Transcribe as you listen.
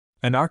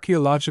An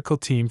archaeological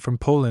team from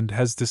Poland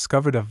has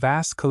discovered a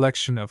vast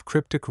collection of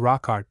cryptic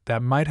rock art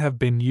that might have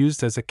been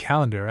used as a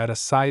calendar at a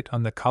site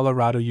on the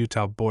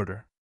Colorado-Utah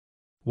border.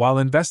 While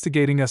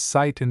investigating a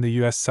site in the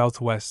U.S.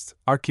 Southwest,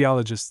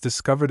 archaeologists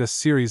discovered a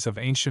series of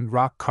ancient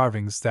rock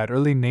carvings that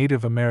early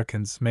Native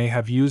Americans may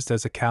have used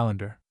as a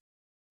calendar.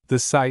 The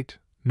site,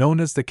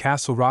 known as the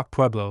Castle Rock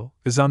Pueblo,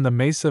 is on the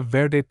Mesa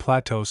Verde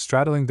Plateau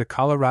straddling the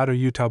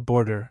Colorado-Utah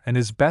border and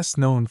is best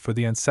known for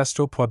the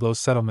ancestral Pueblo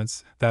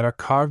settlements that are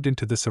carved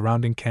into the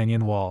surrounding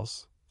canyon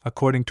walls,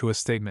 according to a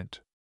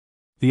statement.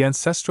 The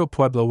Ancestral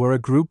Pueblo were a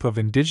group of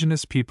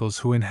indigenous peoples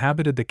who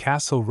inhabited the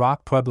Castle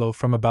Rock Pueblo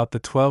from about the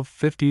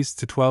 1250s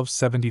to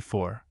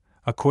 1274,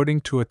 according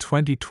to a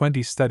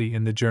 2020 study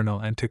in the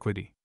journal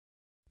Antiquity.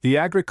 The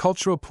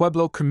agricultural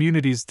Pueblo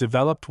communities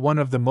developed one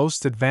of the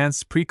most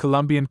advanced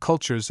pre-Columbian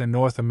cultures in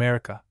North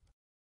America.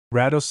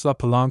 Radoslaw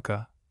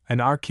Polanka, an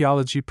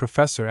archaeology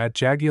professor at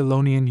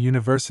Jagiellonian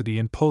University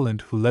in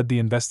Poland who led the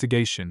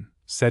investigation,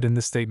 said in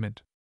the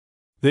statement,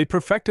 "They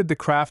perfected the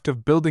craft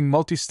of building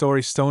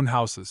multi-story stone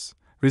houses,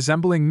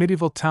 resembling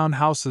medieval town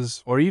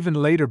houses or even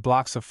later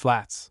blocks of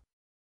flats.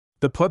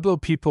 The Pueblo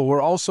people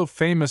were also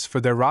famous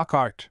for their rock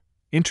art,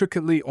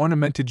 intricately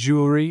ornamented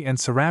jewelry and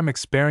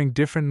ceramics bearing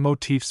different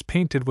motifs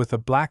painted with a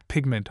black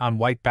pigment on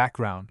white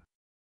background."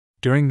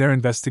 During their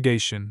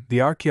investigation,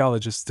 the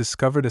archaeologists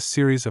discovered a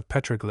series of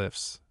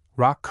petroglyphs,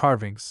 rock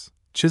carvings,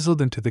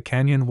 chiseled into the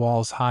canyon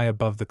walls high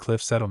above the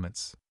cliff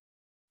settlements.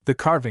 The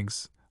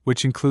carvings,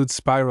 which include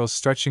spirals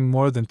stretching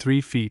more than 3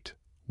 feet,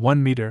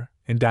 1 meter,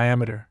 in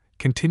diameter,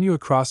 continue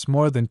across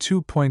more than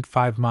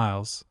 2.5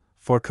 miles,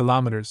 4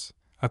 kilometers,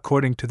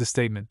 according to the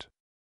statement.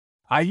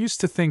 "I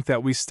used to think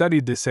that we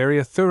studied this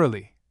area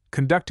thoroughly,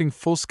 conducting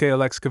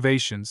full-scale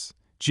excavations,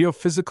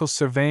 geophysical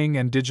surveying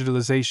and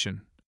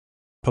digitalization,"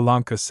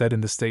 Polanka said in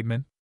the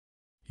statement.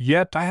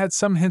 "Yet I had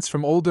some hints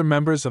from older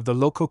members of the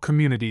local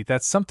community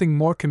that something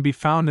more can be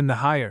found in the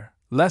higher,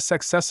 less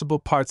accessible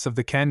parts of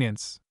the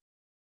canyons.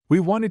 We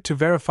wanted to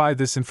verify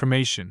this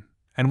information,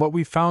 and what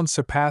we found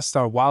surpassed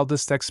our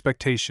wildest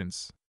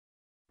expectations."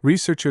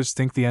 Researchers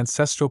think the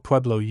ancestral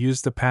Pueblo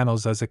used the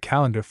panels as a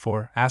calendar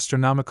for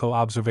astronomical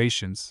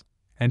observations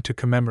and to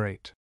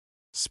commemorate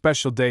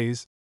special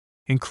days,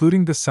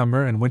 including the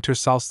summer and winter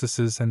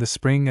solstices and the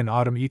spring and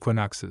autumn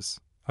equinoxes,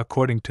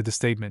 according to the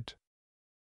statement.